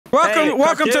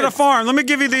Welcome to the farm. Let me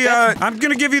give you the. I'm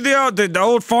gonna give you the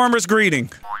old farmer's greeting.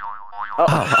 Hold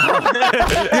on.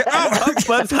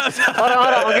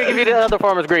 I'm gonna give you the other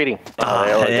farmer's greeting.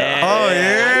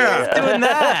 Yeah. Doing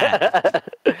that.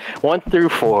 1 through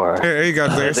 4. There you go.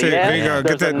 There you go.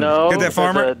 Get that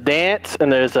farmer. There's a dance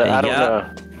and there's a I don't know.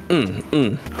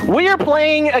 We are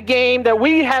playing a game that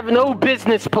we have no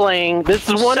business playing. This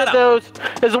is one of those.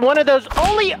 This is one of those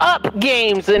only up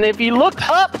games, and if you look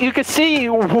up, you can see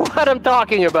what I'm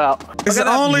talking about. It's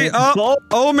only up.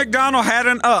 Old McDonald had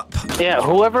an up. Yeah,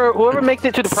 whoever makes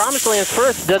it to the promised lands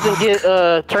first doesn't get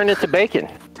turned into bacon.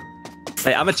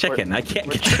 Hey, I'm a chicken. I can't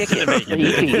get chicken.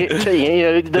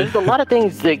 There's a lot of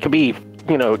things that could be,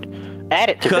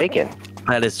 added to bacon.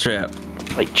 That is true.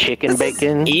 Like chicken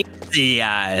bacon. Easy,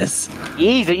 guys.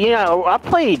 Easy. I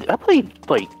played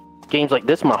like games like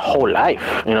this my whole life.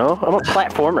 I'm a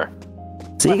platformer.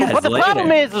 See you guys But the later.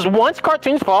 problem is once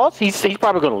CaRtOoNz falls, he's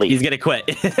probably gonna leave. He's gonna quit.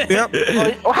 Yep.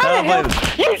 How the hell?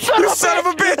 You son of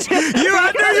a bitch! I knew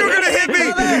you were gonna hit me.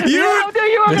 You knew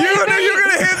you were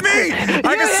gonna hit me.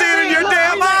 I can see it in your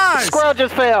damn eyes. Squirrel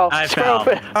just fell. I fell.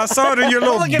 I saw it in your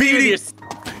little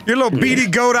beady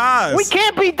goat eyes. We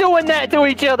can't be doing that to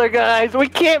each other, guys. We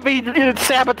can't be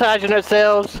sabotaging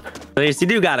ourselves. At least you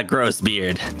do got a gross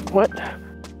beard. What?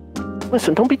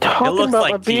 Listen, don't be talking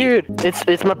about my beard.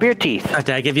 It's my beard teeth. Did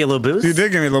I give you a little boost? You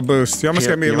did give me a little boost. You almost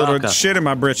gave me a little shit in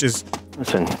my britches.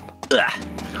 Listen.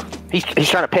 He's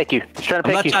trying to peck you. He's trying to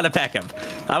peck you. I'm not trying to peck him.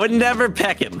 I would never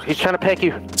peck him. He's trying to peck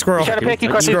you. Squirrel. He's trying to peck you,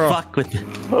 CaRtOoNz. Fuck with me.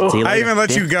 I even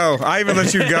let you go. Because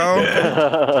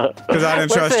I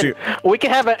didn't trust you. We can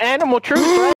have an animal truce,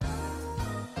 right?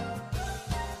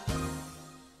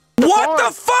 What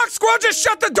the fuck? Squirrel just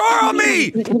shut the door on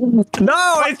me!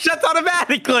 No, it shuts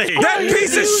automatically. That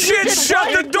piece of shit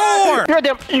shut the door! You're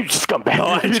damn, you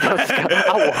scumbag.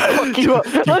 I will fuck you up.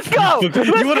 Let's go! Let's go!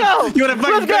 You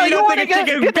want to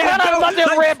get the hell out of my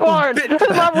damn red barn! This is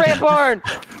my red barn!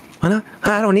 I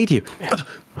don't need you.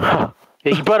 Yeah,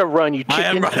 you better run, you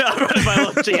chicken. I'm running my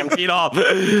little chicken feet off.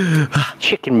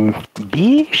 Chicken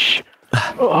beesh?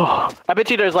 Oh, I bet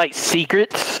you there's like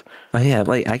secrets. Oh yeah,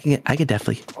 like I can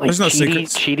definitely. Like there's no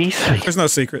secrets. Cheaties. There's no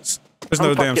secrets. There's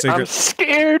no damn secrets. I'm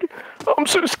scared. I'm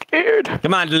so scared.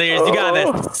 Come on, Delirious, you got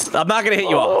this. I'm not gonna hit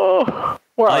you off.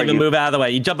 Where are I'll even you? move out of the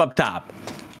way. You jump up top.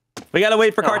 We gotta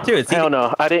wait for CaRtOoNz. Hell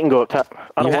no, I didn't go up top.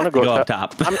 I don't want to go up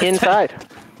top. I'm inside.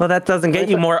 Well, that doesn't get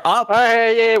you more up. All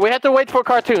right, yeah, we have to wait for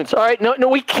CaRtOoNz. All right, no,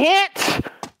 we can't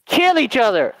kill each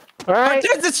other. All right.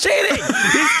 CaRtOoNz is cheating.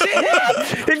 He's cheating.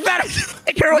 He's better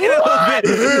take her away a little bit.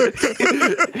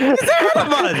 He's out of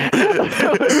mud.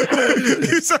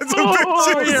 You sons of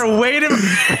bitches. Here, wait a minute.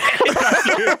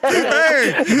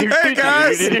 Hey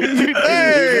guys.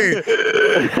 Hey.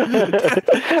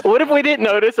 What if we didn't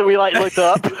notice and we like looked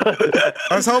up?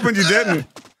 I was hoping you didn't.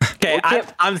 Okay,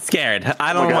 I'm scared.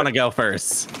 I don't want to go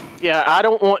first. Yeah, I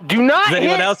don't want. Do not. Does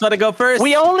anyone else want to go first?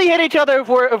 We only hit each other if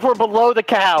we're below the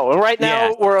cow. And right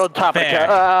now we're on top of the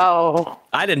cow. Oh.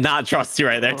 I did not trust you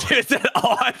right there, dude.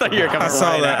 Oh, I thought you were coming.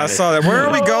 I saw that. Where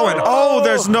are we going? Oh,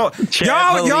 there's no.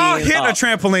 Y'all hit a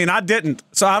trampoline. I didn't,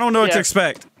 so I don't know what to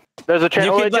expect. There's a trampoline.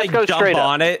 You can like jump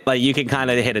on it. Like you can kind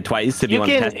of hit it twice if you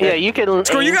want to test it. Yeah, you can.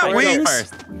 Squirrel, you got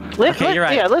wings. You're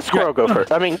right. Yeah, let Squirrel go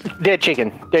first. I mean, dead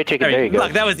chicken. There you go.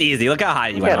 Look, that was easy. Look how high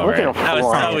you went over. That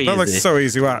was so easy. That looks so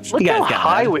easy. Watch. Look how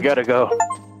high we gotta go.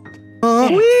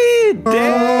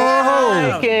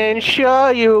 I can show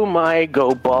you my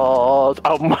go balls.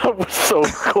 Oh, I was so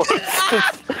close.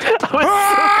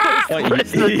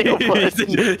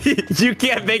 You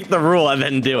can't make the rule and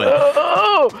then do it.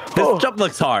 This jump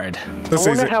looks hard. I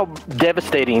wonder how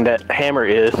devastating that hammer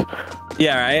is.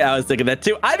 Yeah, right. I was thinking that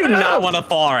too. I do not want to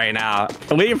fall right now.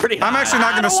 I'm waiting pretty high. I'm actually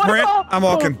not going to sprint. I'm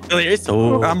walking.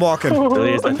 I'm walking.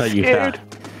 I thought you fell.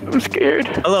 I'm scared.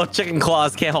 A little chicken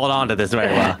claws can't hold on to this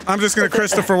very well. I'm just gonna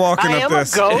Christopher walking up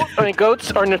this. I am a goat. I mean,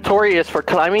 goats are notorious for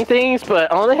climbing things,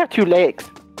 but I only have 2 legs.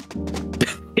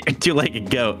 You're a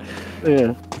 2-legged goat.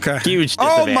 Yeah. Okay. Huge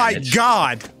Oh disadvantage. my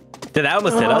God. Did that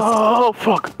almost hit us? Oh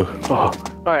fuck. Oh. All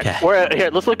right. Okay. We're here.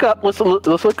 Let's look up. Let's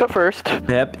look up first.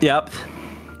 Yep.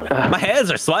 My hands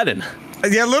are sweating.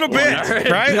 Yeah, a little bit,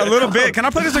 right? A little bit. Can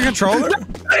I put this in controller?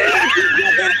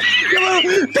 You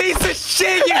little piece of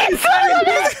shit! You I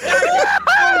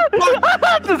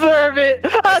deserve it.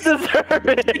 I deserve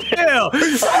it. That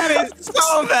is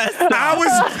so messed up.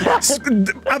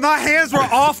 My hands were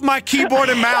off my keyboard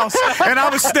and mouse, and I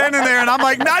was standing there, and I'm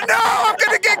like, no, I'm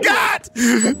gonna get got.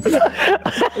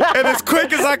 And as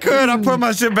quick as I could, I put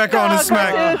my shit back on and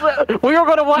smack. We were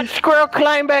gonna watch Squirrel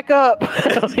climb back up.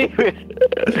 Thank you,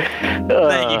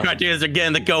 CaRtOoNz, are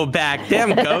getting the go back.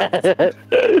 Damn, goat.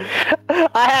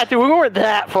 I had to. We weren't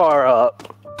that far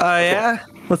up. Oh, yeah?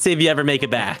 Let's see if you ever make it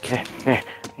back.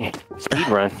 Speed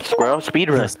run, Squirrel. Speed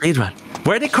run. Speed run.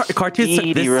 Where did CaRtOoNz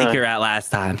took this run. secret at last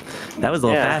time? That was a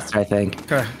little faster, I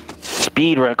think. Okay.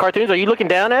 Speed run. CaRtOoNz, are you looking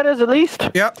down at us at least?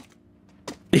 Yep.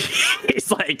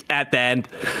 He's like at the end.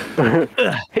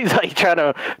 He's like trying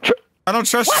to. I don't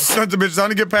trust you sons of bitches. I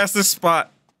only get past this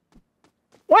spot.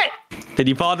 What? Did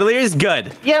you fall, Delirious?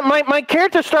 Good. Yeah, my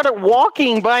character started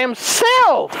walking by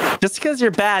himself. Just because you're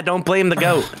bad, don't blame the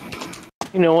goat.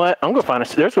 You know what? I'm gonna find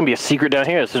there's gonna be a secret down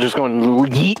here. So just going to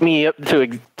yeet me up to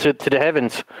the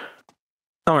heavens.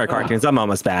 Don't worry, CaRtOoNz. I'm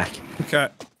almost back. Okay.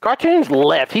 CaRtOoNz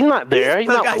left. He's not there. He's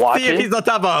not watching. He's on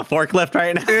top of a forklift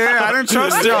right now. Yeah, I didn't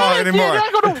trust y'all anymore.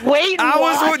 You're not gonna wait.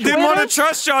 And Didn't want to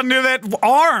trust y'all near that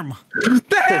arm.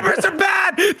 The hammers are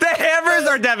bad. The hammers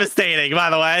are devastating,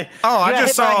 by the way. Oh, I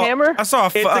just saw a hammer. I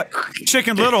saw a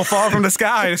Chicken Little fall from the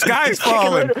sky. The sky is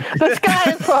falling. The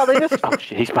sky is falling. Oh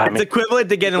shit, he's by me. It's equivalent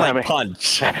to getting like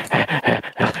punched.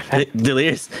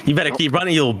 Delirious, you better keep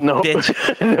running, you little bitch.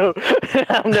 No,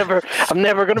 I'm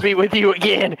never gonna be with you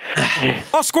again.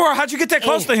 Oh, Squirrel, how'd you get that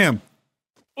close to him?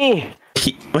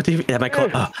 What did you? Am I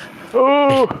called?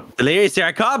 Oh. Delirious, here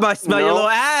I come. I smell your little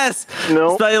ass.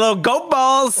 No. Smell your little goat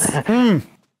balls.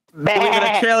 We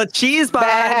got a trail of cheese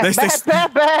behind. They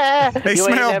You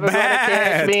smell ain't never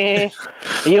bad. gonna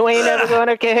catch me. You ain't never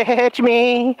gonna catch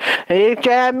me. You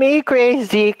drive me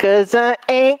crazy cause I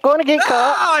ain't gonna get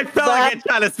caught. Oh, I felt like I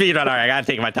tried to speed run. All right, I gotta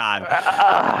take my time.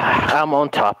 I'm on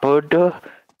top of the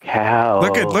cow.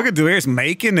 Look at Delirious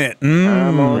making it.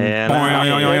 Oh,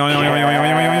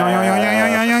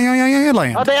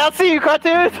 I'll see you,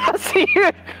 CaRtOoNz. I'll see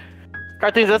you.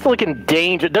 CaRtOoNz, that's looking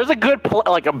dangerous. There's a good,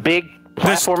 like a big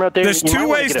platform out there. There's two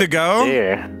ways to go.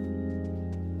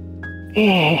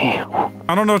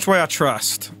 I don't know which way I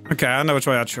trust. Okay, I know which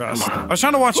way I trust. I was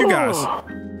trying to watch you guys.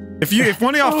 If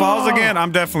one of y'all falls again,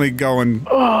 I'm definitely going.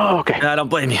 Oh, okay. I don't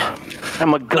blame you.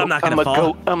 I'm a goat. I'm not gonna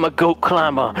fall. I'm a goat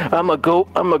climber. I'm a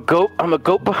goat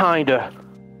behind her.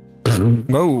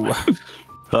 Whoa.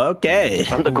 Okay.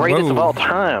 I'm the greatest of all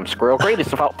time, Squirrel.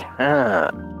 Greatest of all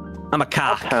time. I'm a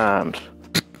cop. Times.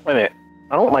 Wait a minute.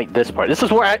 I don't like this part. This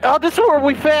is where this is where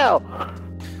we fell.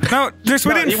 No, we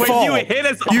didn't fall. You hit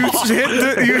us.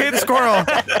 You hit Squirrel.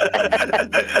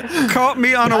 Caught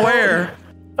me unaware.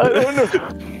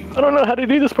 I don't know how to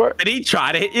do this part. Did he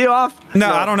try to hit you off? No,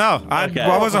 I don't know.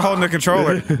 I wasn't holding the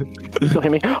controller. Still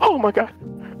hit me. Oh my god.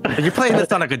 You're playing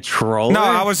this on a controller? No,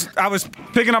 I was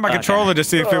picking up my controller to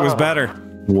see if it was better.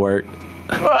 Work.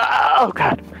 Oh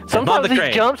god. Sometimes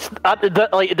these jumps,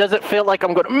 it doesn't feel like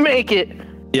I'm gonna make it.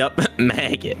 Yep,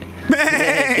 make it.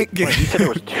 Make it. Wait, you said there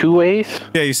was two ways?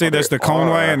 Yeah, you see, there's the cone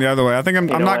way and the other way. I think I'm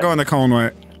not going the cone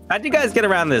way. How'd you guys get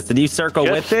around this? Did you circle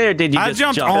with it, or did you just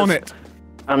jumped jump on it.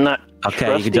 I'm not.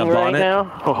 Okay, you can jump on it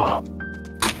now. Oh.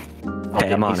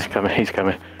 Okay, I'm on He's it. coming. He's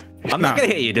coming. I'm not gonna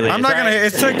hit you, Delirious. I'm not gonna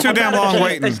hit. It took too damn long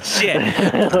waiting. Shit.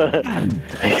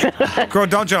 Girl,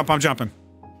 don't jump. I'm jumping.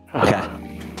 Okay.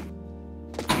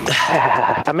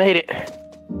 I made it.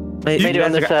 Made it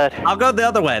on this side. I'll go the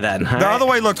other way then. The other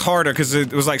way looked harder because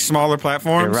it was like smaller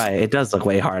platforms. You're right. It does look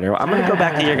way harder. I'm gonna go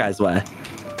back to your guys' way.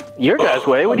 Your guys'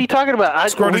 way? What are you talking about?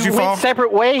 Squirrel, did you fall?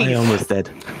 Separate ways. I almost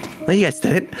did. No, you guys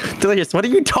didn't. Delirious, what are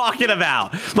you talking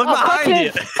about? Look behind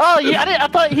you. Oh, yeah, I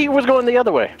thought he was going the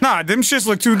other way. Nah, them shits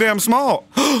look too damn small.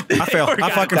 I fell. I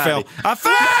fucking fell. I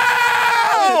fell!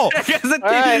 All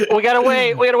right, we gotta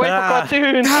wait. We gotta wait for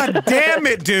CaRtOoNz. God damn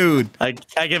it, dude. I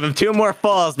give him 2 more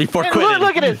falls before quitting.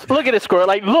 Look at this. Look at this, Squirrel.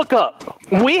 Like, look up.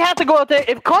 We have to go out there.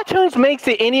 If CaRtOoNz makes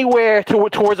it anywhere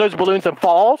towards those balloons and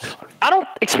falls, I don't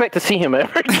expect to see him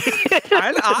ever again.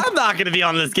 I'm not going to be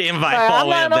on this game if I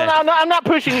fall in there. I'm not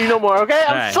pushing you no more, okay?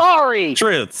 I'm sorry.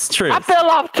 Truths. I fell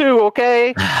off too,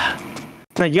 okay?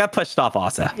 No, you got pushed off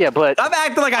also. Yeah, but I'm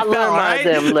acting like I fell, right?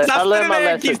 I learned my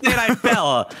lesson. Keep saying I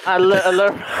fell. I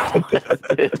learned.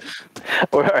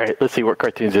 All right, let's see where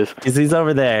CaRtOoNz is. He's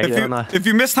over there. If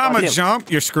you miss time a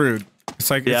jump, you're screwed. It's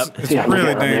like it's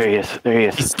really dangerous. There he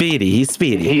is. He's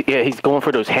speedy. He's going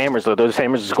for those hammers though. Those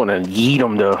hammers is going to yeet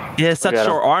him though. He has such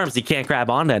short arms, he can't grab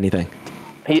onto anything.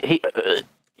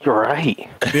 You're right.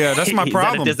 Yeah, that's my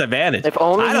problem. He's at a disadvantage. If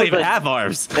only I don't even have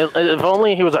arms. If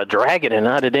only he was a dragon and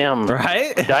not a damn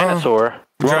dinosaur.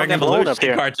 Dragon evolution up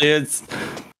here. CaRtOoNz.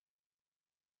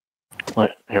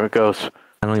 Here it goes.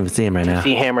 I don't even see him right now.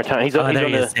 See hammer time. There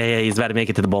he is. Yeah, he's about to make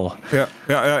it to the bowl. Yeah.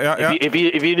 If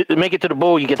you make it to the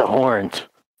bowl, you get the horns.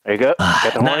 There you go.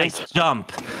 Got the Nice horns.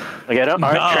 jump. I get up.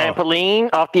 All right, trampoline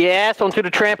off the ass onto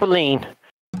the trampoline.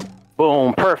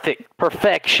 Boom,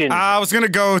 perfection. I was gonna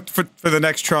go for the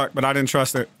next truck, but I didn't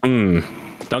trust it.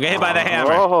 Don't get hit by the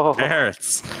hammer. It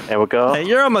hurts. There we go. Hey,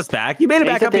 you're almost back. You made it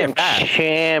back up here fast.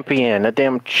 Champion, a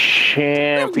damn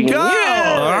champion. Go!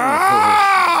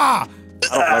 Yeah. I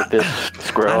don't like this,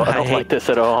 Squirrel. I don't like this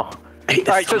at all. All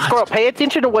right, so Squirrel, pay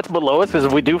attention to what's below us, because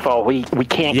if we do fall, we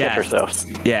can't catch ourselves.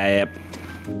 Yeah.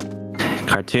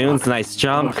 CaRtOoNz, nice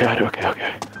jump.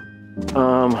 Okay.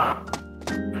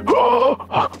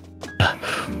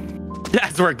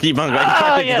 That's where keep on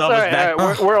going. Yes, all right.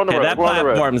 We're on the road. That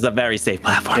platform is a very safe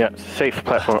platform. Yeah, safe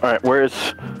platform. All right, where's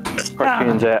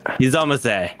CaRtOoNz at? He's almost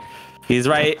there. He's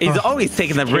right. He's always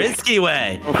taking the risky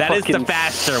way. That is the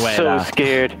faster way. So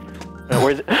scared.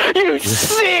 Where's it? You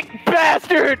sick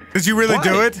bastard! Did you really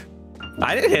do it?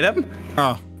 I didn't hit him.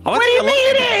 Oh. What do you mean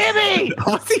you didn't hit me? I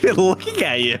wasn't even looking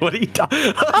at you. What are you talking?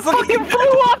 I fucking flew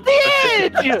off the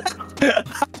edge!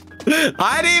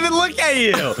 I didn't even look at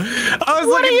you. I was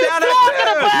looking down at you.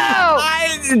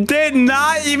 I did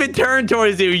not even turn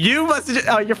towards you. You must have just,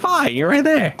 oh, you're fine. You're right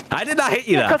there. I did not hit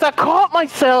you though. Because I caught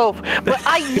myself, but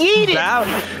I yeeted.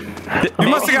 You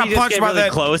must have got punched by really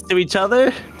that. Close to each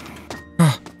other.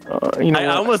 You know I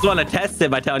almost want to test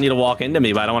it by telling you to walk into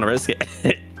me, but I don't want to risk it.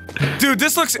 Dude,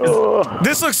 this looks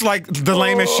like the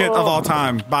lamest shit of all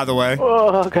time, by the way.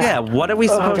 Yeah, what are we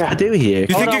supposed to do here?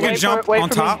 You think you can jump on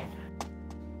top?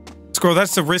 Squirrel,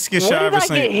 that's the riskiest shit I've ever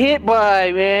seen. What did I get hit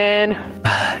by, man?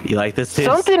 You like this too?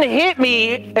 Something hit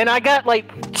me, and I got,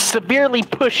 like, severely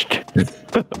pushed.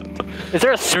 Is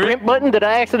there a sprint button? Did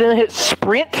I accidentally hit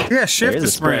sprint? Yeah, shift to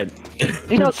sprint.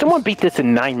 You know, someone beat this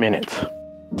in 9 minutes.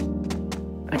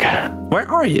 Okay. Where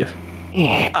are you?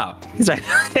 Yeah. Oh, he's right.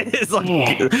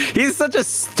 He's such a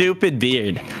stupid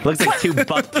beard. Looks like two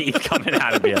buck teeth coming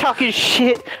out of you. Talking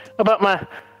shit about my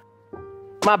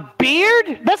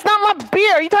beard? That's not my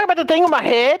beard. Are you talking about the thing on my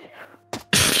head?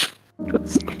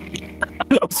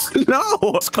 No,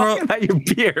 talking about your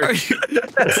beard.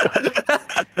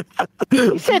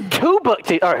 You said 2 buck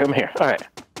teeth. All right, I'm here. All right.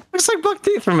 Looks like buck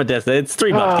teeth from a distance. It's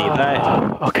 3 buck teeth. All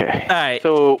right. Okay. All right.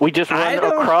 So we just run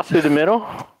across through the middle?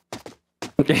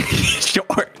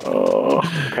 Sure. Oh,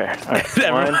 okay. All right.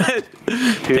 1,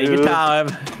 2, take your time.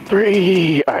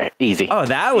 3. All right, easy. Oh,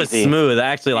 that was smooth. I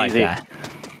actually like that.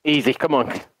 Easy, come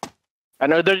on. I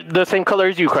know they're the same color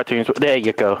as you, CaRtOoNz. There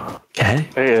you go.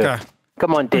 Okay.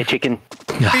 Come on, dead chicken.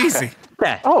 Easy.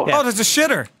 Yeah. Oh, there's a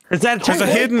shitter. Is that There's a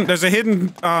hidden. It's a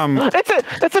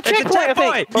checkpoint. I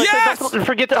think. Yes. Don't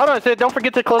forget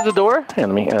to close the door. Here,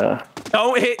 let me.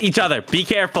 Don't hit each other. Be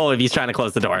careful if he's trying to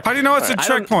close the door. How do you know it's a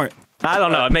checkpoint? I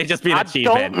don't know. It may just be an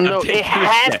achievement. I don't know. It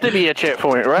has to be a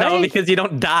checkpoint, right? No, because you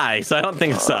don't die, so I don't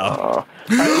think so. Are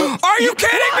you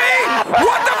kidding me?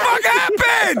 What the fuck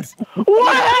happened?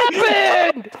 What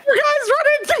happened? You guys run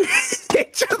into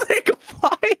each other.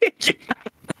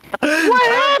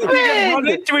 What happened? Run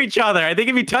into each other. I think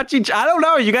if you touch I don't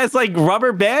know. You guys like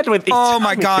rubber band with each other. Oh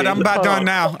my god, I'm about done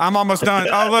now. I'm almost done.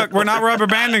 Oh look, we're not rubber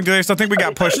banding today, so I think we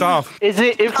got pushed off. Is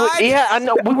it I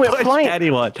know we went flying.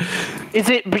 Anyone. Is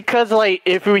it because like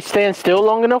if we stand still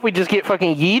long enough we just get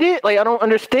fucking yeeted? Like I don't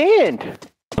understand.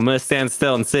 I'm gonna stand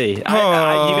still and see. You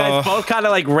guys both kind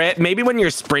of like maybe when you're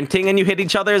sprinting and you hit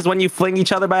each other is when you fling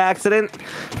each other by accident.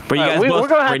 But you guys both we're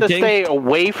gonna have to stay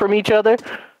away from each other.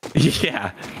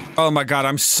 Yeah. Oh my god,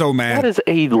 I'm so mad. That is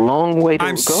a long way to go.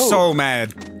 I'm so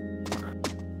mad.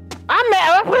 I'm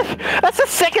mad. That's the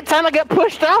second time I got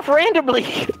pushed off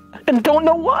randomly, and don't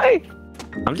know why.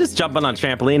 I'm just jumping on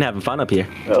trampoline, having fun up here.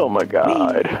 Oh my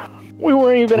god, we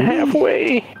weren't even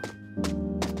halfway.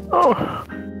 Oh,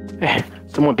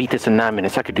 someone beat this in 9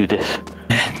 minutes. I could do this.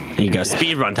 There you go,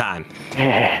 speed run time.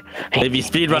 If you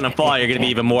speed run and fall, you're gonna be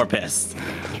even more pissed.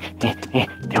 There we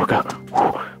go.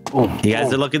 Boom, you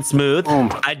guys are looking smooth.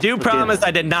 Boom. I do promise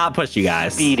I did not push you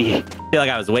guys. Speedy. I feel like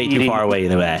I was way too far away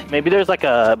either way. Maybe there's like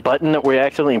a button that we're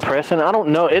accidentally pressing. I don't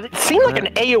know. It seemed like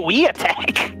an AoE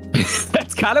attack.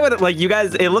 That's kind of what it you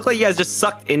guys. It looked like you guys just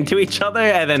sucked into each other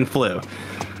and then flew.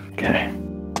 Okay.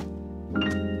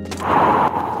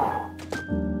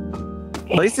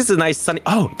 At least this is a nice sunny.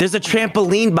 Oh, there's a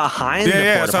trampoline behind.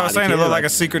 Yeah. So I was saying it looked like a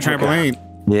secret trampoline.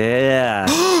 Yeah.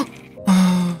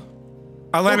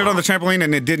 I landed on the trampoline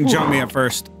and it didn't jump me at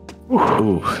first.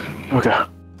 Ooh. Okay. All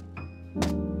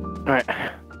right.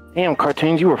 Damn,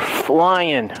 CaRtOoNz, you were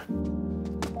flying.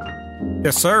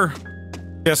 Yes, sir.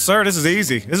 Yes, sir. This is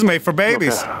easy. This is made for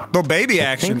babies. Little baby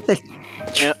action.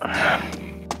 Yeah.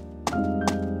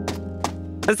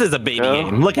 This is a baby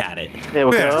game. Look at it. There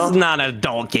we go. This is not an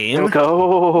adult game. There we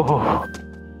go.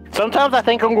 So Sometimes I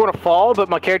think I'm going to fall, but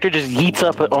my character just yeets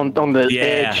up on the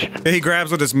edge. He grabs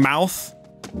with his mouth.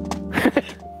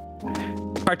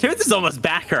 CaRtOoNz is almost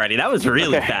back already. That was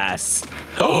really fast.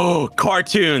 Oh,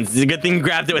 CaRtOoNz. It's a good thing you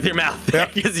grabbed it with your mouth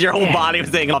because your whole body was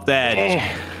hanging off the edge.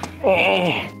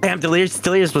 Damn,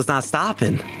 Delirious was not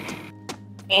stopping.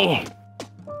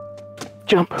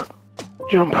 Jump.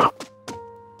 Jump.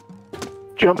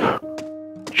 Jump.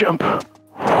 Jump.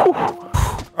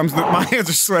 My hands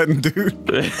are sweating, dude.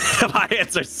 My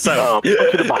hands are so.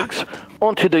 Onto the box.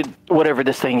 Onto the whatever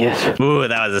this thing is. Ooh,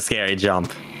 that was a scary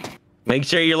jump. Make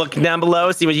sure you're looking down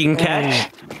below, see what you can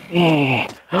catch.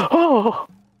 Oh.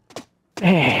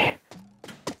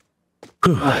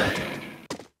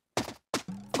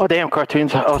 Oh, damn,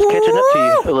 CaRtOoNz. I was catching up to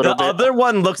you a little bit. The other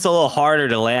one looks a little harder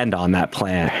to land on that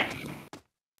plant.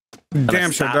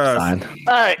 Damn sure does. All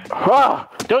right. Oh,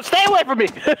 don't stay away from me.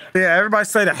 Yeah, everybody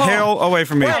stay the hell away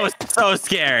from me. That was so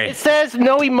scary. It says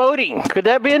no emoting. Could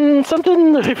that been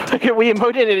something? If we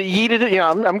emoted and it yeeted it? Yeah,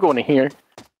 I'm going to here.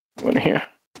 I'm going to here.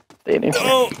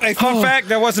 Oh, a fun fact,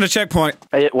 that wasn't a checkpoint.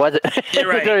 It wasn't. You're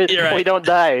right. You're right. We don't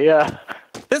die, yeah.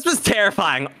 This was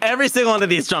terrifying. Every single one of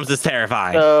these jumps is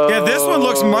terrifying. Yeah, this one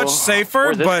looks much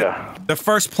safer, but go? the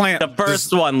first plant. The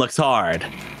first one looks hard.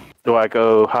 Do I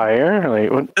go higher?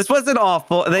 Like, what? This wasn't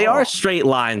awful. They are straight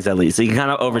lines at least, so you can kind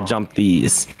of overjump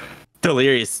these.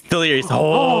 Delirious.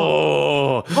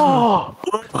 Oh.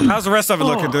 How's the rest of it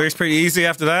looking? Delirious pretty easy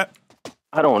after that?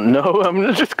 I don't know.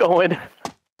 I'm just going.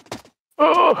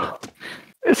 Oh,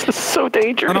 this is so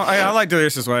dangerous. I like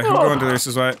Delirious's way. I'm going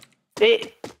Delirious's way.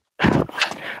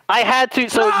 I had to,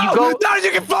 so you go. No, you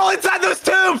can fall inside those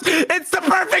tubes. It's the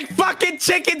perfect fucking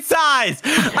chicken size.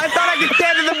 I thought I could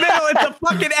stand in the middle. It's a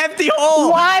fucking empty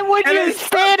hole. Why would you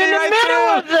stand in the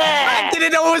middle of that? I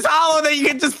didn't know it was hollow, that you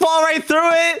could just fall right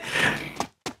through it.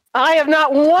 I have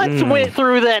not once went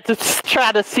through that to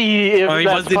try to see if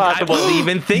that's possible. I wasn't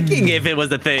even thinking if it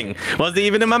was a thing. Wasn't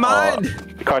even in my mind.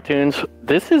 CaRtOoNz,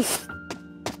 this is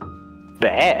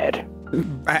bad.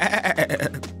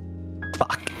 Bad.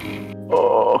 Fuck.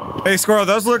 Oh. Hey, Squirrel,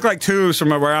 those look like tubes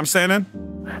from where I'm standing.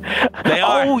 They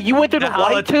are. Oh, you went through the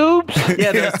light tubes?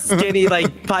 Yeah, they're skinny,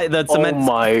 like the cement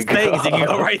things. You can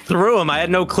go right through them. I had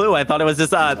no clue. I thought it was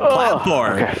just a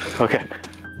platform. Okay.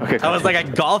 I was like a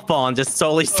golf ball and just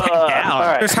slowly stayed down. All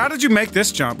right. Chris, how did you make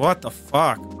this jump? What the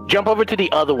fuck? Jump over to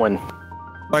the other one.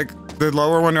 Like the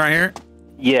lower one right here?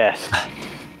 Yes.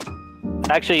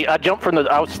 Actually, I jumped from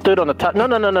I stood on the top. No.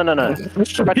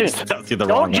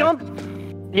 Don't jump.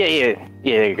 Yeah.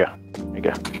 There you go.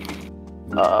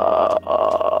 All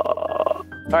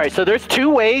right, so there's two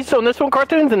ways on this one,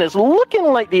 CaRtOoNz, and it's looking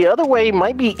like the other way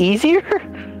might be easier.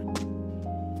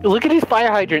 Look at these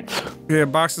fire hydrants. Yeah,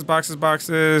 boxes.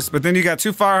 But then you got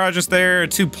 2 fire hydrants there,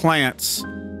 2 plants.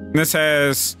 And this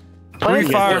has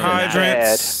 3 fire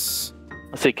hydrants.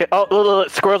 Let's see. Oh,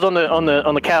 look, squirrels on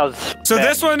the cows. So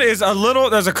this one is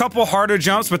there's a couple harder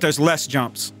jumps, but there's less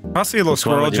jumps. I see a little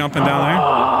squirrel jumping down there.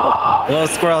 A little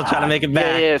squirrel trying to make it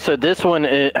back. Yeah, so this one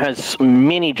has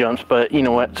mini jumps, but you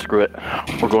know what? Screw it.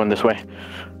 We're going this way.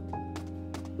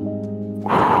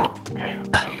 Okay.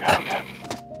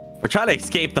 We're trying to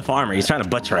escape the farmer. He's trying to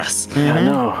butcher us. Yeah, I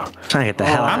know. Trying to get the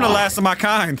hell out. I'm the last of my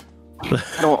kind. I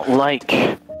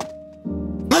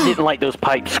didn't like those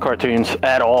pipes, CaRtOoNz,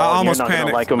 at all. I almost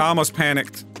panicked. Like them. I almost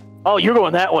panicked. Oh, you're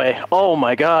going that way. Oh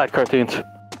my God, CaRtOoNz.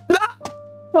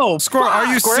 No, Squirrel,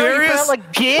 are you serious? You fell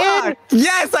again? Fuck.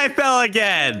 Yes, I fell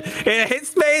again. It hit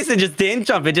space and just didn't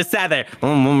jump. It just sat there.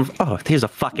 Oh, here's a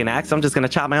fucking axe. I'm just gonna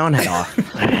chop my own head off.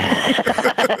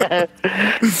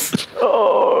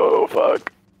 Oh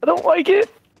fuck! I don't like it.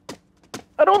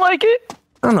 I don't know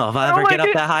if I ever get up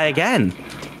that high again.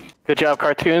 Good job,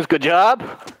 CaRtOoNz. Good job.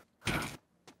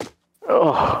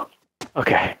 Oh,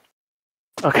 okay.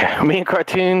 Me and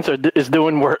CaRtOoNz is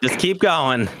doing work. Just keep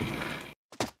going.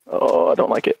 Oh, I don't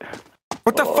like it.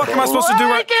 What the fuck am I supposed to do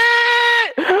right?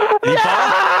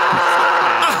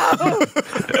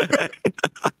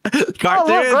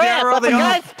 CaRtOoNz,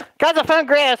 guys, I found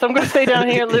grass. I'm gonna stay down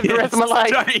here and live the rest of my life.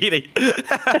 Start eating.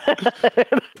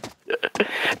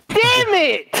 Damn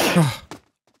it!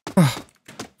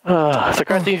 So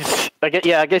CaRtOoNz, I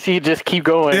guess you just keep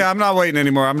going. Yeah, I'm not waiting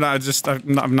anymore. I'm not.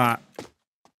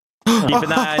 Keep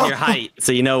an eye on your height,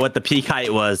 so you know what the peak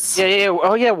height was. Yeah.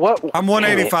 Oh yeah, what? I'm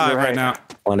 185 right now.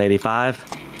 185.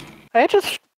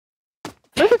 There's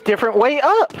a different way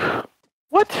up.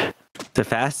 What? To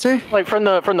faster? Like from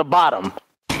the bottom.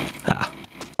 Ah.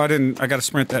 I gotta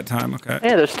sprint that time. Okay.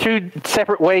 Yeah, there's 2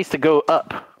 separate ways to go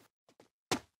up.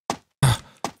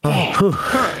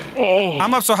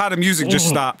 I'm up so high the music just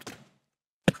stopped.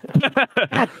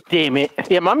 God damn it.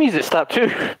 Yeah, my music stopped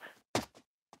too.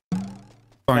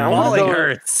 Falling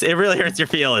hurts. It really hurts your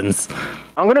feelings.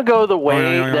 I'm gonna go the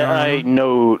way that I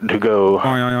know to go.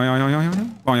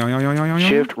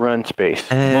 Shift, run, space.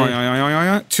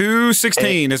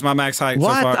 216 is my max height so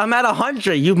far. I'm at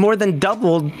 100. You've more than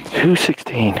doubled.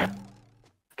 216.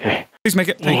 Okay. Please make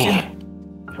it. Thank you.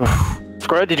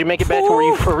 Squirrel, did you make it back to where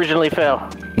you originally fell?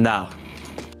 No.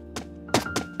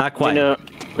 Not quite.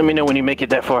 Let me know when you make it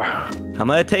that far. I'm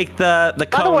gonna take the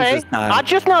cones. By the way, this time. I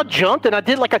just now jumped and I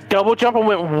did like a double jump and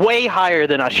went way higher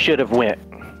than I should have went.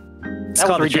 It's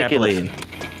called ridiculous.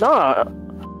 No,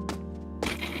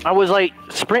 I was like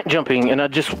sprint jumping and I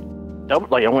just I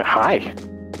went high.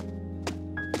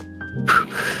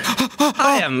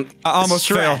 I almost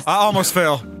fell. I almost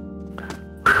fell.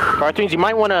 CaRtOoNz, you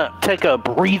might want to take a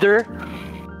breather.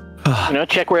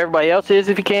 Check where everybody else is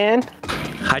if you can.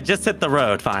 I just hit the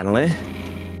road finally.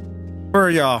 Where are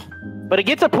y'all? But it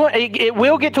gets a point. It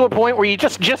will get to a point where you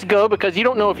just go because you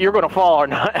don't know if you're going to fall or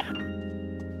not.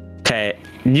 Okay,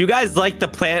 you guys like the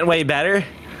plant way better?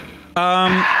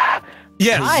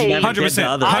 Yes,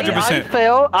 100%.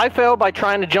 100%. I fell by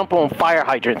trying to jump on fire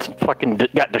hydrants and fucking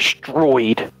got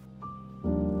destroyed.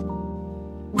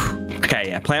 Okay,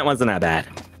 yeah, plant wasn't that bad.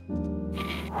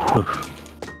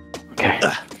 Okay.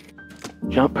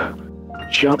 Jump.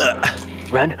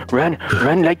 Run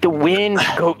like the wind,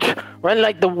 goat. Run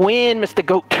like the wind, Mr.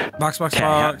 Goat. Box.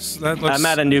 I'm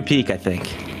at a new peak, I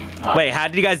think. Wait, how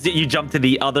did you guys you jump to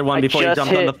the other one before you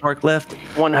jumped on the forklift?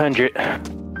 100.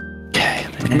 Okay.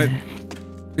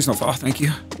 Please don't fall, thank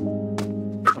you.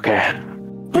 Okay.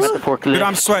 I'm at the forklift. Dude,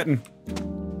 I'm sweating.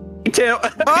 Me too.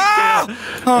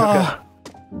 Ah!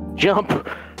 Jump.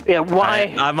 Yeah, why?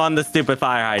 Right, I'm on the stupid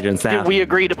fire hydrants now. Did we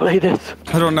agree to play this?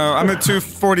 I don't know. I'm at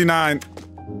 249.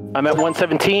 I'm at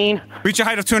 117. Reach a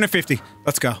height of 250.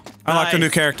 Let's go. I like the new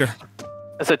character.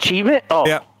 That's achievement? Oh.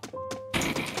 Yeah.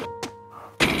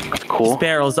 That's cool. These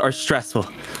barrels are stressful.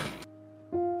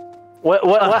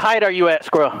 What height are you at,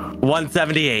 Squirrel?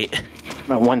 178.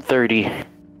 I'm at 130.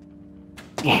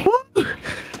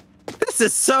 This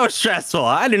is so stressful.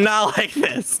 I do not like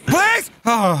this. Please!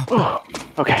 Oh.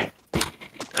 Okay.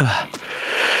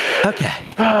 Okay.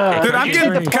 Dude, I'm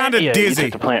getting kind of dizzy. You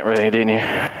took the plant, really, didn't you?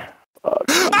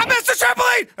 I missed the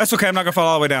trampoline! That's okay. I'm not going to fall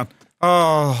all the way down.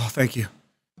 Oh, thank you.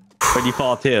 Where'd you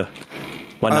fall to?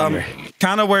 What number?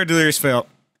 Kind of where Delirious fell.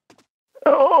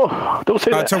 Oh, don't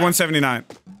say that. To 179.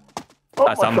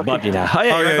 Oh, so I'm above you now. Oh,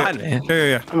 yeah,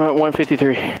 yeah. I'm at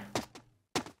 153.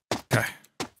 Okay.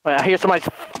 Wait, I hear somebody's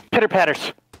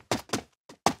pitter-patters.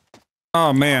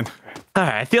 Oh, man. All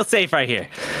right, I feel safe right here.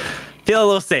 Feel a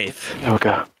little safe.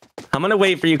 Okay. I'm gonna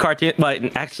wait for you, CaRtOoNz.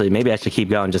 But actually, maybe I should keep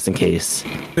going just in case.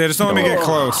 Yeah, just don't let me get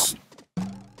close.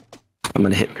 I'm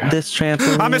gonna hit this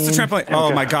trampoline. I missed the trampoline.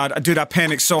 Oh my god, dude, I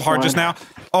panicked so hard just now.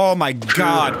 Oh my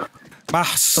god, my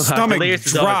stomach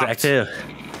dropped.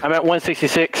 I'm at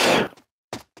 166.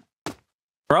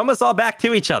 We're almost all back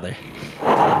to each other.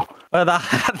 How'd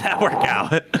that work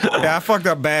out? Yeah, I fucked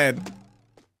up bad.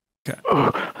 Okay.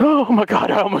 Oh my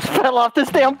god, I almost fell off this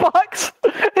damn box.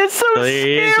 It's so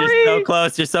scary. You're so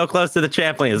close. You're so close to the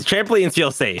trampolines. The trampolines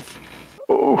feel safe.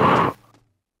 Ooh.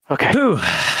 Okay.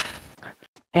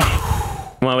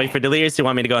 Want to wait for Delirious? You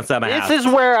want me to go inside my house? This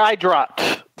is where I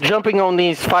dropped, jumping on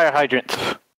these fire hydrants.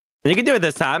 You can do it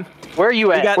this time. Where are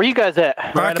you at? Where you guys at?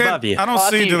 Right above you. I don't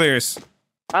see Delirious.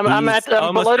 I'm at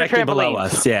below the trampoline. Below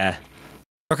us. Yeah.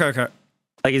 Okay.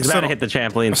 Like he's about to hit the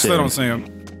trampoline soon. I still don't see him.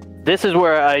 This is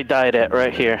where I died at,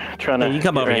 right here. Trying to. You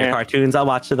come over here, CaRtOoNz. I'll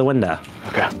watch through the window.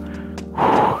 Okay.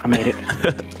 I made it.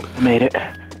 I made it.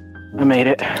 I made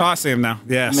it. Oh, I see him now.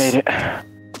 Yes. I made it.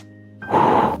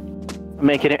 I'm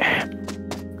making it.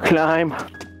 Climb.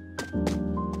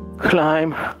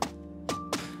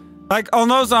 Like on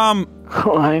those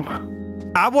Climb.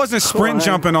 I wasn't sprint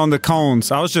jumping on the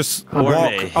cones. I was just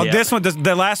walk. Oh, this one,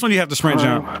 the last one, you have to sprint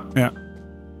jump. Yeah.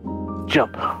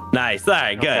 Jump. Nice. All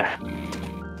right. Good. Okay.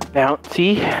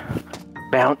 Bouncy.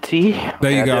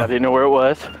 There you go. I didn't know where it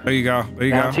was. There you go.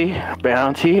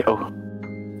 Bouncy. Oh.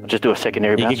 I'll just do a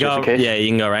secondary bounce just in case. Yeah, you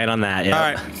can go right on that. Yeah. All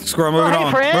right. Squirrel, moving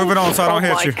on. Moving on so I don't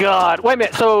hit you. Oh my god. Wait a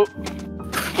minute. So,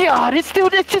 God,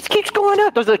 it just keeps going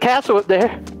up. There's a castle up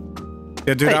there.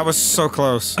 Yeah, dude, I was so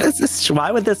close.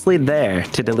 Why would this lead there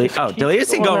to delete? Oh,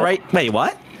 Delirious can go right. Wait,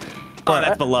 what? Oh,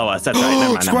 that's below us. That's right.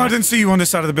 Never mind. Squirrel, I didn't see you on this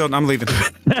side of the building. I'm leaving.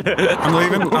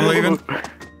 I'm leaving.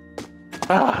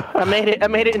 I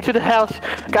made it into the house,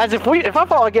 guys. If I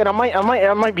fall again, I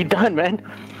might be done, man.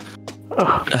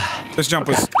 This jump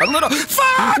was a little.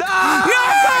 Fuck! No!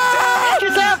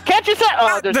 Catch yourself!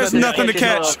 Oh, there's nothing to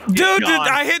catch, dude.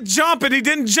 I hit jump and he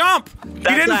didn't jump. He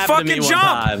didn't fucking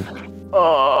jump.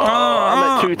 I'm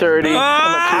at 230. I'm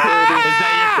at 230. Is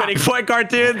that your Quitting point,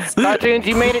 CaRtOoNz. CaRtOoNz,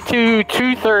 you made it to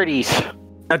 230s.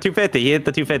 250. He hit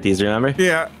the 250s, remember?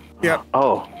 Yeah. Yeah.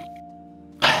 Oh.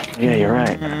 Yeah, you're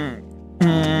right.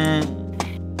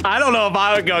 I don't know if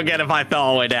I would go again if I fell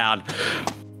all the way down.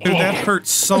 Dude, that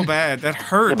hurts so bad. That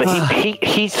hurts. Yeah, but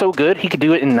he's so good, he could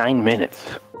do it in 9 minutes.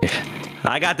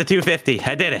 I got the 250.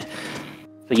 I did it.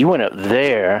 So you went up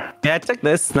there. Yeah, I took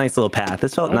this nice little path.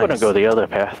 This felt nice. I'm gonna go the other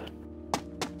path.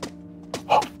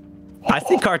 I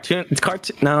see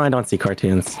CaRtOoNz. No, I don't see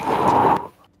CaRtOoNz.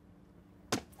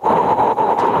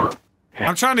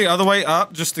 I'm trying the other way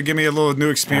up just to give me a little new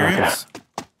experience.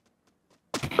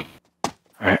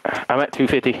 Alright, I'm at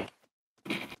 250.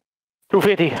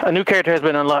 250. A new character has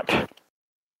been unlocked.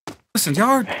 Listen,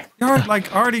 y'all are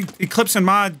like already eclipsing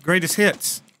my greatest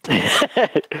hits. There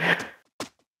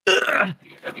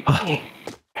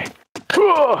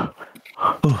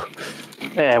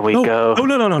we go. Oh,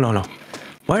 no.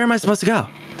 Where am I supposed to go?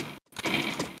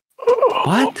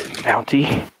 What? Bounty.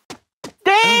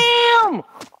 Damn!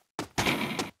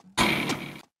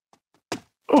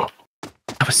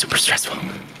 That was super stressful.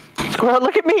 Squirrel,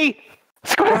 look at me!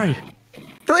 Squirrel!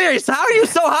 Delirious, how are you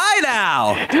so high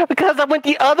now? Because I went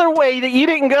the other way that you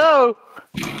didn't go.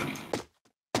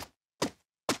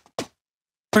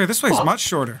 Okay, this way's much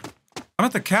shorter. I'm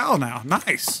at the cow now.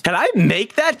 Nice. Can I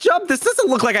make that jump? This doesn't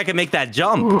look like I can make that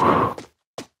jump.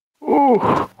 Ooh.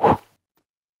 Oh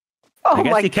I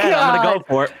guess my you can. God. I'm gonna go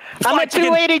for it. I'm at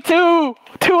 282.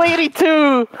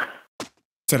 282.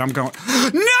 Said I'm going.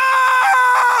 No!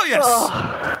 Yes.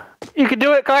 Oh, you can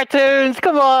do it, CaRtOoNz.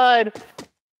 Come on.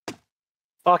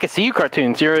 Oh, I can see you,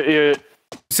 CaRtOoNz. You're.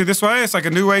 See this way? It's like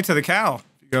a new way to the cow.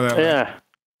 You go that way.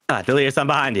 Yeah. Delirious, I'm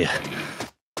behind you.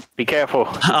 Be careful.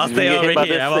 I'll stay over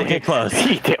here. I won't get close.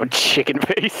 You damn chicken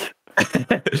face.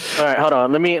 All right, hold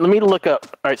on. Let me look up.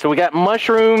 All right, so we got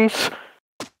mushrooms.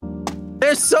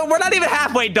 We're not even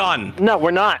halfway done. No,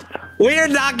 we're not. We're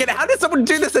not gonna. How did someone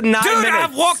do this in 9 minutes? Dude,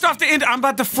 I've walked off the end. I'm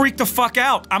about to freak the fuck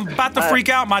out. I'm about to freak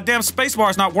out. My damn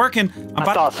spacebar is not working. I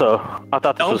thought so. I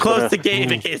thought this Don't was close the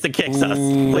gate in case it kicks us.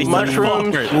 Please don't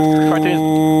mushrooms. fall.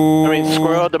 CaRtOoNz. I mean,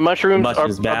 squirrel. The mushrooms are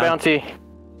bad. bounty.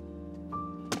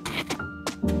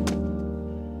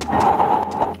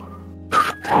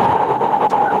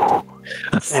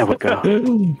 There we go.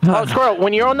 Oh, squirrel.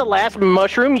 When you're on the last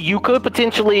mushroom, you could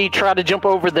potentially try to jump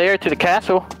over there to the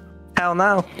castle. Hell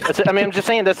no. I mean, I'm just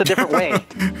saying that's a different way.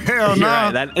 Hell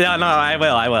no. You're right. No, I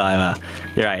will.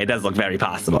 You're right. It does look very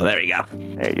possible. There we go.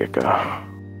 There you go.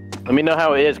 Let me know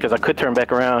how it is, because I could turn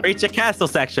back around. Reach a castle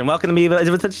section. Welcome to me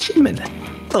with an achievement.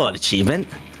 Hello, an achievement.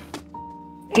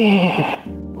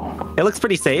 It looks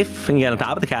pretty safe when you get on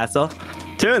top of the castle.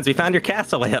 CaRtOoNz, we found your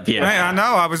castle way up here. Hey, I know.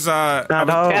 I was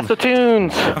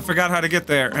CaRtOoNz. I forgot how to get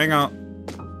there. Hang on.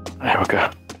 There we go.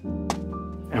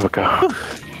 There we go.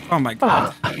 Oh my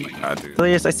God. Oh my God, dude.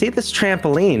 Delirious, I see this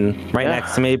trampoline right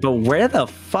next to me, but where the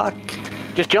fuck?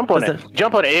 Just jump on it.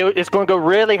 Jump on it. It's going to go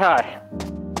really high.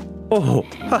 Oh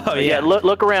yeah.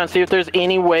 Look around. See if there's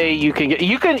any way you can get.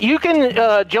 You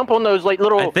can jump on those like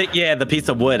little. I think the piece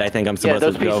of wood. I think I'm supposed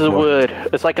to go for. Yeah, those pieces of wood.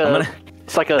 It's like a.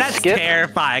 It's like a That's skip.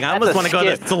 terrifying. I almost want to go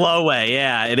the slow way.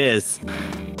 Yeah, it is.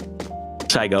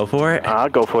 Should I go for it? I'll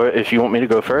go for it if you want me to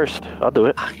go first. I'll do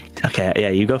it. Okay, yeah,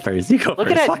 you go first. You go Look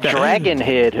first. at that dragon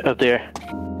head up there.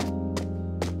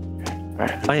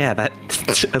 Right. Oh yeah,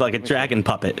 that's like a dragon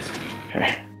puppet.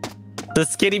 Okay. The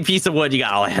skinny piece of wood you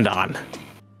gotta land on.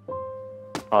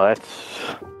 Oh, that's...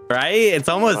 Right? It's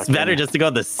almost better just to go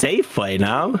the safe way,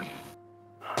 no?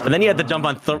 But then you have to jump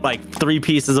on like 3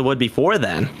 pieces of wood before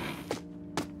then.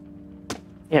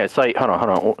 Yeah, it's like, hold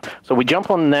on. So we jump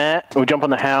on that, we jump on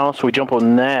the house, we jump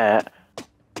on that,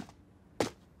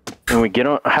 and we get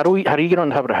on, how do you get on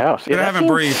top of the house? Yeah, I haven't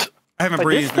breathed. I haven't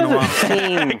breathed in a while.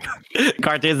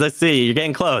 CaRtOoNz, let's see, you're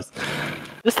getting close.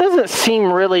 This doesn't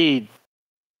seem really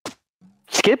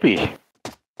skippy,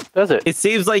 does it? It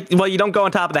seems like, well, you don't go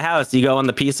on top of the house, you go on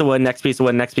the piece of wood, next piece of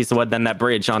wood, next piece of wood, then that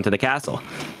bridge onto the castle.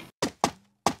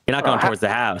 You're not going towards the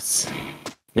house.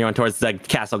 You're going towards the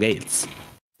castle gates.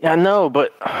 Yeah, I know,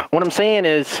 but what I'm saying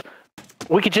is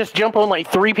we could just jump on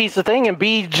like 3 pieces of thing and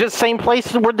be just same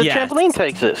place where the trampoline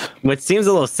takes us. Which seems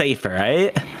a little safer,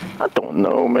 right? I don't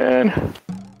know, man.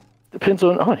 Depends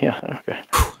on, oh yeah, okay.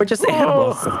 We're just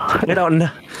animals. We don't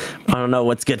know. I don't know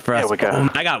what's good for us. There we go.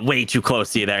 I got way too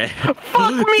close to you there.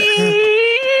 Fuck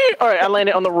me! Alright, I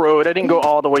landed on the road. I didn't go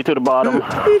all the way to the bottom.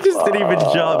 He just didn't even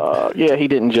jump. Yeah, he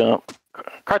didn't jump.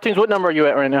 CaRtOoNz, what number are you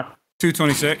at right now?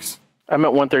 226. I'm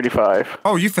at 135.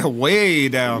 Oh, you fell way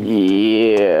down.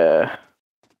 Yeah.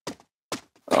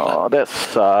 Oh, that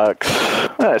sucks.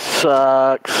 That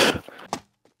sucks.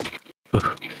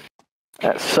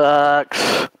 That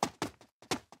sucks.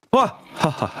 Whoa.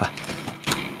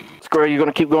 Squirrel, you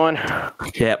gonna keep going?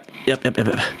 Yep.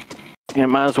 Yeah,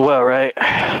 might as well, right?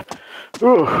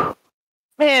 Ooh.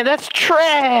 Man, that's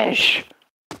trash.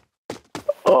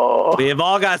 Oh. We have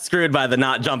all got screwed by the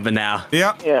not jumping now.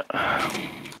 Yep. Yeah.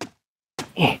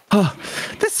 Oh,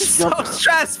 this is so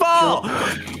stressful.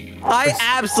 I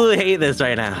absolutely hate this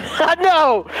right now. I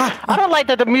know. I don't like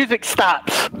that the music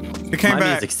stops. It came My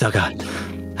back. music's still gone.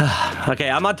 Okay,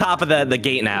 I'm on top of the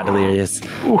gate now, Delirious.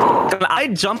 Can I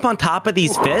jump on top of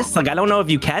these fists? Like, I don't know if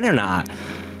you can or not.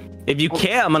 If you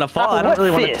can't, I'm gonna fall. I don't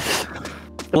really want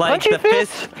to. Like the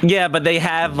fist? Yeah, but they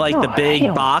have like the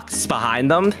big box behind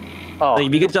them. Oh. Like,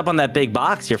 if you can jump on that big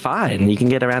box, you're fine. You can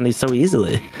get around these so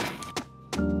easily.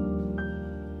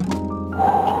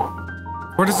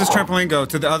 Where does this trampoline go?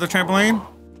 To the other trampoline?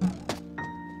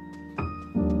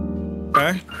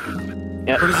 Okay.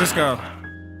 Yep. Where does this go?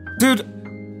 Dude,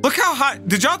 look how high.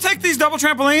 Did y'all take these double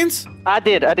trampolines? I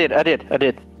did.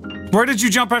 Where did you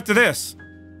jump after this?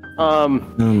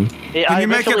 Can Can you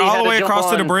make it all the way across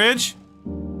to the bridge?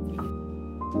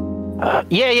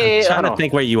 Yeah. I'm trying to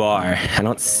think where you are. I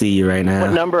don't see you right now.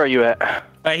 What number are you at?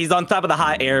 He's on top of the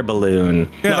hot air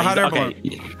balloon. Yeah, the hot air balloon.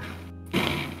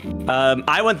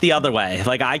 I went the other way.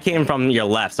 Like, I came from your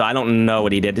left, so I don't know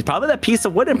what he did. It's probably that piece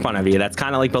of wood in front of you that's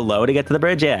kind of like below to get to the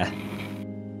bridge. Yeah.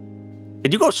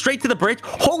 Did you go straight to the bridge?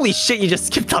 Holy shit! You just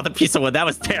skipped on the piece of wood. That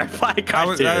was terrifying.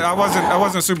 I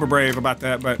wasn't super brave about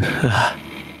that, but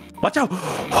watch out!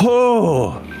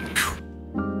 Oh.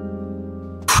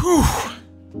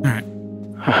 All right.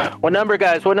 What number,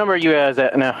 guys? What number are you guys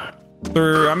at now?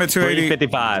 I'm at 280.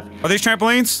 55. Are these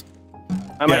trampolines?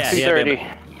 I'm at 230.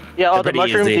 Yeah, all the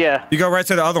mushrooms. Easy. Yeah. You go right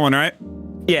to the other one, right?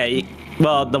 Yeah.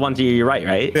 Well, the one to your right,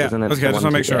 right? Yeah. Isn't it Okay, just want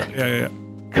to make sure. Yeah. Yeah.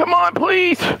 Come on,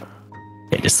 please.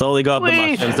 Yeah, just slowly go up the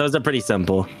Please. mushrooms. Those are pretty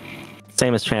simple.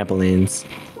 Same as trampolines.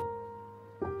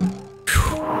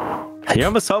 You're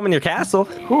almost home in your castle.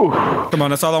 Ooh. Come on,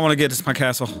 that's all I want to get is my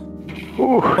castle.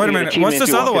 Ooh. Wait a minute. What's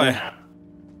this other way?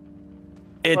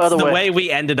 It's the way we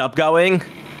ended up going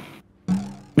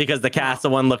because the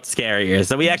castle one looked scarier.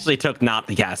 So we actually took not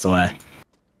the castle way.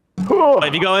 But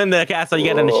if you go in the castle, you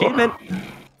get an achievement.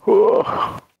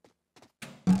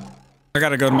 I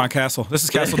gotta go to my castle. This is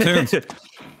CaRtOoNz.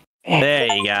 There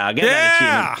you go. Get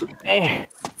that achievement.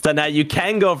 So now you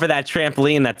can go for that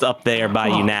trampoline that's up there by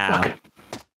you now. Fuck.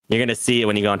 You're gonna see it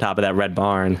when you go on top of that red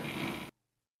barn.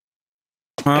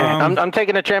 Okay, I'm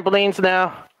taking the trampolines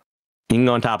now. You can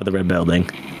go on top of the red building.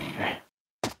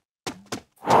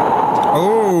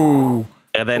 Oh.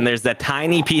 And then there's that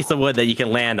tiny piece of wood that you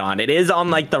can land on. It is on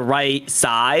like the right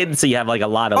side, so you have like a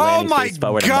lot of landing space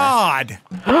forward. Oh my god!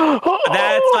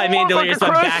 That's I mean, Delirious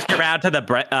went back around to the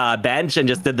bench and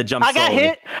just did the jump. I got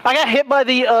hit by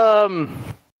the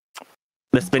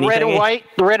spinny red thingy? and white,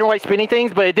 the red and white spinny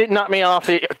things, but it didn't knock me off.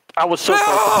 I was so close.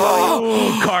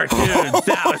 Oh, CaRtOoNz,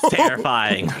 that was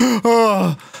terrifying.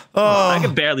 I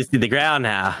can barely see the ground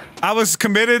now. I was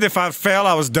committed. If I fail,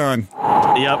 I was done.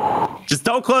 Yep. Just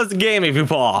don't close the game if you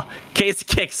fall. In case it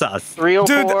kicks us.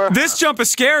 304. Dude, this jump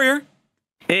is scarier.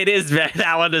 It is.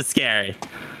 That one is scary.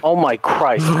 Oh my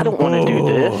Christ! I don't want to do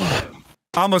this.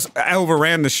 I almost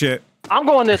overran the shit. I'm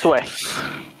going this way.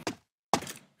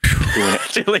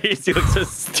 Delirious, you look so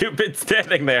stupid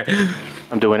standing there.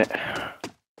 I'm doing it.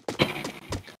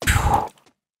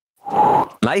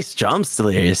 Nice jumps,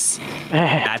 Delirious.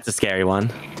 That's a scary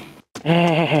one.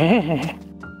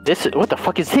 This what the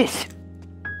fuck is this?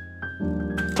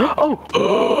 Oh.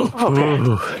 Okay.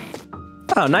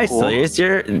 Oh, nice, Delirious.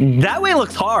 That way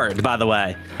looks hard, by the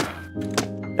way.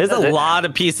 There's a lot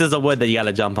of pieces of wood that you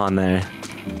gotta jump on there.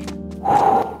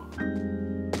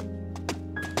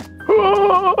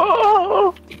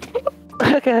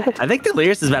 Okay. I think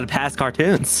Delirious is about to pass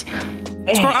CaRtOoNz.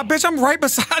 Squirrel, bitch, I'm right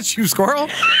beside you, Squirrel.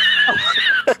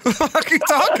 What the fuck are you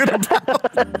talking about?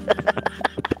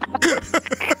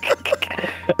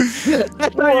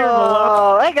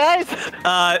 Whoa. Hey, guys.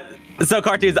 So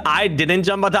CaRtOoNz, I didn't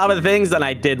jump on top of the things, and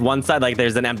I did one side, like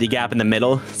there's an empty gap in the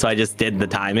middle, so I just did the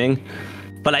timing.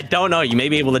 But I don't know, you may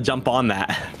be able to jump on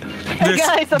that. Hey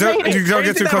guys, I made it. You don't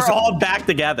get too close. We're all back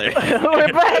together.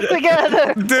 We're back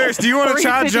together. Darius, do you want to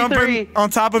try jumping on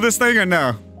top of this thing or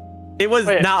no? It was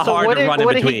not hard to run in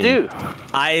between. What did he do?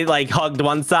 I like hugged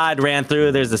one side, ran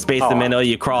through. There's a space in the middle.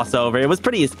 You cross over. It was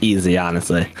pretty easy,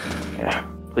 honestly. Yeah.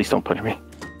 Please don't put me.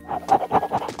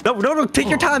 No. Take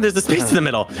your time. There's a space in the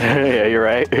middle. Yeah, you're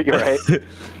right. You're right.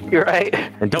 You're right.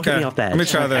 And don't get me off that. Let me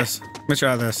try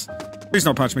this. Please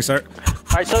don't punch me, sir. All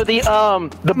right. So the oh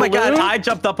my God, I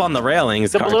jumped up on the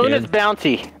railings. The balloon is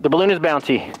bounty. The balloon is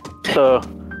bounty. So.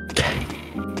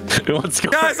 Who wants to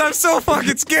go Guys, first? I'm so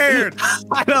fucking scared.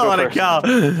 I don't want to go.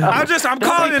 I'm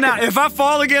calling it out. If I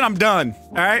fall again, I'm done.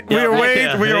 All right? We are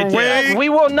way. We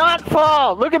will not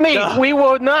fall. Look at me. We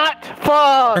will not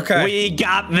fall. Okay. We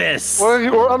got this.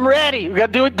 I'm ready. We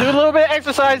got to do a little bit of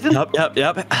exercising.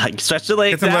 Yep. Stretch the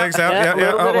legs Get the legs out.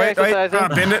 Yeah. Oh, wait.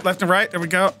 Bend it left and right. There we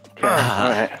go. All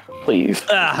right. Please.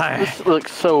 This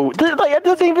looks so... Like, it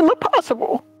doesn't even look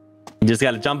possible. You just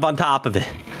got to jump on top of it.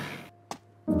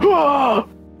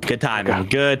 Good timing.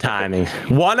 Good timing.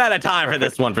 One at a time for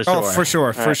this one, for sure.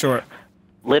 Oh, for sure.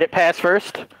 Let it pass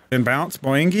first. Then bounce.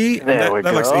 Boingy. There we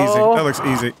that go. looks easy. That looks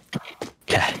easy.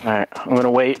 Okay. All right. I'm going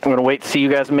to wait. I'm going to wait to see you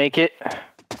guys make it.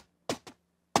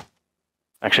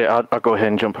 Actually, I'll go ahead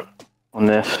and jump on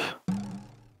this.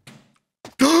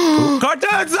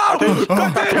 CaRtOoNz!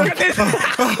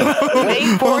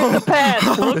 Wait for it to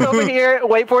pass. Look over here.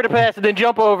 Wait for it to pass, and then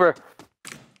jump over.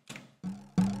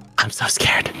 I'm so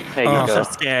scared. There you I'm go.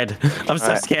 so scared. I'm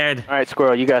so scared. All right,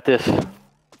 Squirrel, you got this.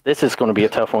 This is going to be a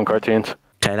tough one, CaRtOoNz.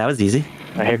 Okay, that was easy.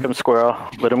 All right, here comes Squirrel.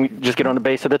 Let him just get on the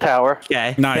base of the tower.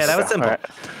 Okay. Nice. Yeah, that was simple. All right.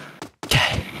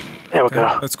 Okay. There we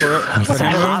go. Let's go. What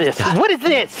is this? What is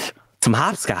this? Some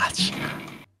hopscotch.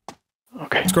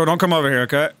 Okay. Scroll, don't come over here,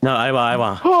 okay? No, I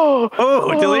won't. Oh,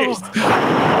 delirious.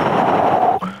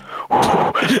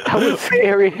 That was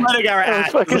scary. Letting our That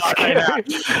ass was fucking off right now.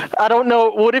 scary. I don't know.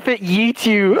 What if it yeets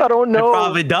you? I don't know. It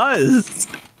probably does.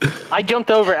 I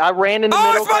jumped over it. I ran in the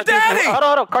middle. it's my daddy!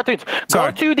 Hold on, CaRtOoNz.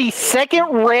 Sorry. Go to the second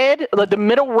red, the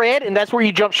middle red, and that's where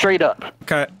you jump straight up.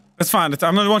 Okay. That's fine.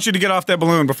 I'm going to want you to get off that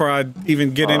balloon before I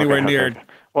even get anywhere near it.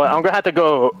 Well, I'm going to have to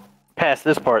go past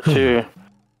this part, too.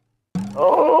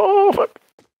 Oh, fuck.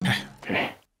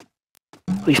 Okay.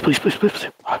 Please.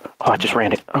 Oh, I just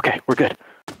ran it. Okay, we're good.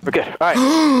 We're good. All right.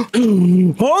 Oh,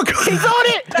 God. He's on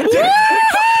it!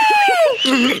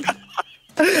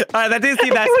 That didn't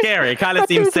seem that scary. It kind of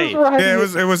seemed safe. Yeah,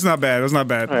 it was not bad. It was not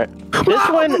bad. All right. This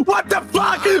one... What the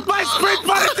fuck? My sprint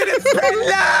button didn't sprint.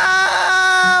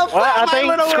 No! Well, I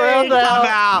think Squirrel's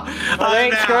out. I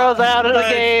think Squirrel's out of the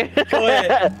game.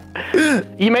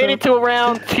 You made it to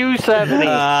around 270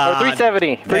 or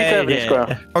 370. 370,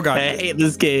 Squirrel. Oh, God. I hate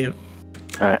this game.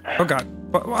 All right. Oh, God.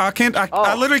 I can't.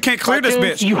 I literally can't clear this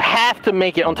bitch. You have to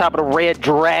make it on top of the red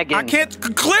dragon. I can't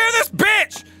clear this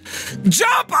bitch.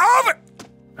 Jump over.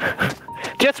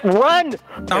 Just run.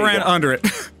 I ran under it.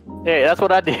 Yeah, that's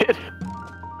what I did.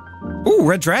 Ooh,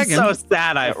 red dragon. So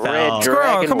sad I fell.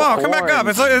 Squirrel, come on, come back up.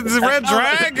 It's a red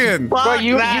dragon. Bro,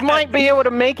 you might be able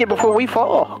to make it before we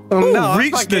fall. Ooh, No,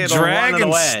 reach the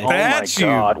dragon statue. Oh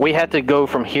my God. We had to go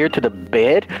from here to the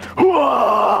bed.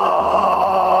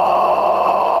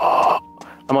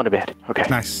 I'm on the bed. Okay.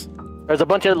 Nice. There's a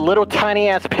bunch of little tiny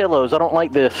ass pillows. I don't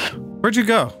like this. Where'd you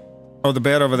go? Oh, the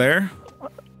bed over there?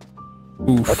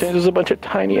 Oof. I think there's a bunch of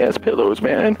tiny ass pillows,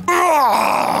 man.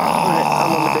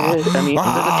 I'm on the bed. I mean, there's a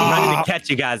I'm TV. going to catch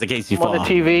you guys in case you I'm fall. on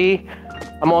the TV.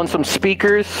 I'm on some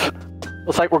speakers.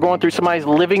 Looks like we're going through somebody's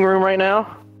living room right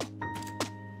now.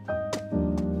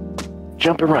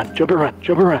 Jump and run, jump and run,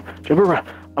 jump and run, jump and run.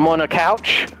 I'm on a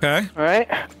couch. Okay. All right.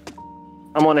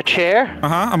 I'm on a chair.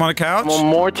 I'm on a couch. I'm on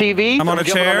more TV. I'm on a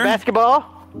jumping chair. On the basketball.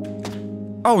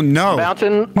 Oh, no.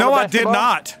 Bouncing. On No, the I did basketball.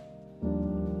 not.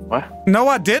 What? No,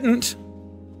 I didn't.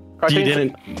 You CaRtOoNz,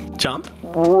 didn't jump?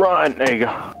 run. There you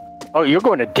go. Oh, you're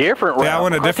going a different route. Yeah, I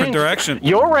went a different CaRtOoNz, direction.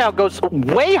 Your route goes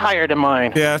way higher than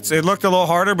mine. Yeah, it looked a little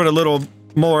harder, but a little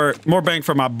more bang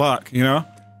for my buck, you know?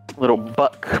 Little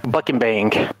buck and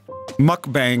bang. Buck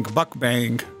bang.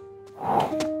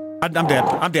 I'm dead.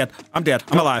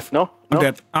 I'm alive. No.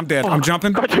 I'm dead. I'm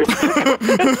jumping. CaRtOoNz.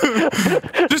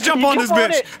 Just jump on this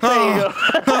bitch.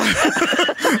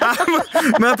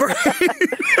 My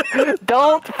brain.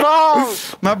 Don't fall.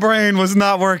 My brain was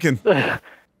not working.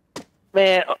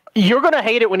 Man, you're going to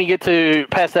hate it when you get to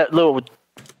past that little...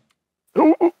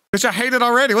 Bitch, I hate it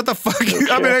already. What the fuck?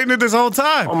 I've been hating it this whole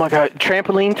time. Oh my God.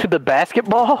 Trampoline to the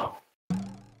basketball?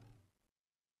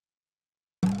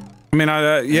 I mean,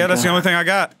 yeah, that's the only thing I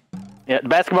got. Yeah, the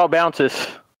basketball bounces.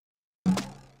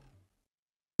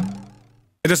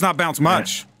 It does not bounce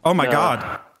much. Oh my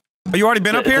God. Have you already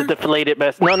been up here? It's a deflated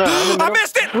No. I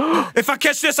missed it! If I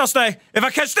catch this, I'll stay. If I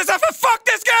catch this, fuck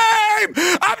this game!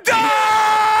 I'm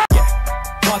done!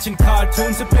 Watching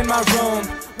cartoons up in my room.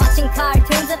 Watching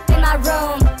cartoons up in my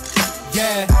room.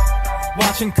 Yeah.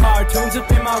 Watching cartoons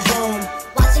up in my room.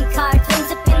 Watching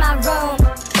cartoons up in my room.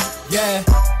 Yeah.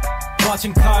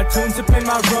 Watching cartoons up in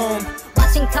my room.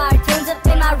 Watching cartoons up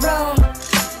in my room.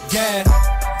 Yeah.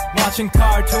 Watching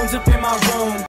cartoons up in my room.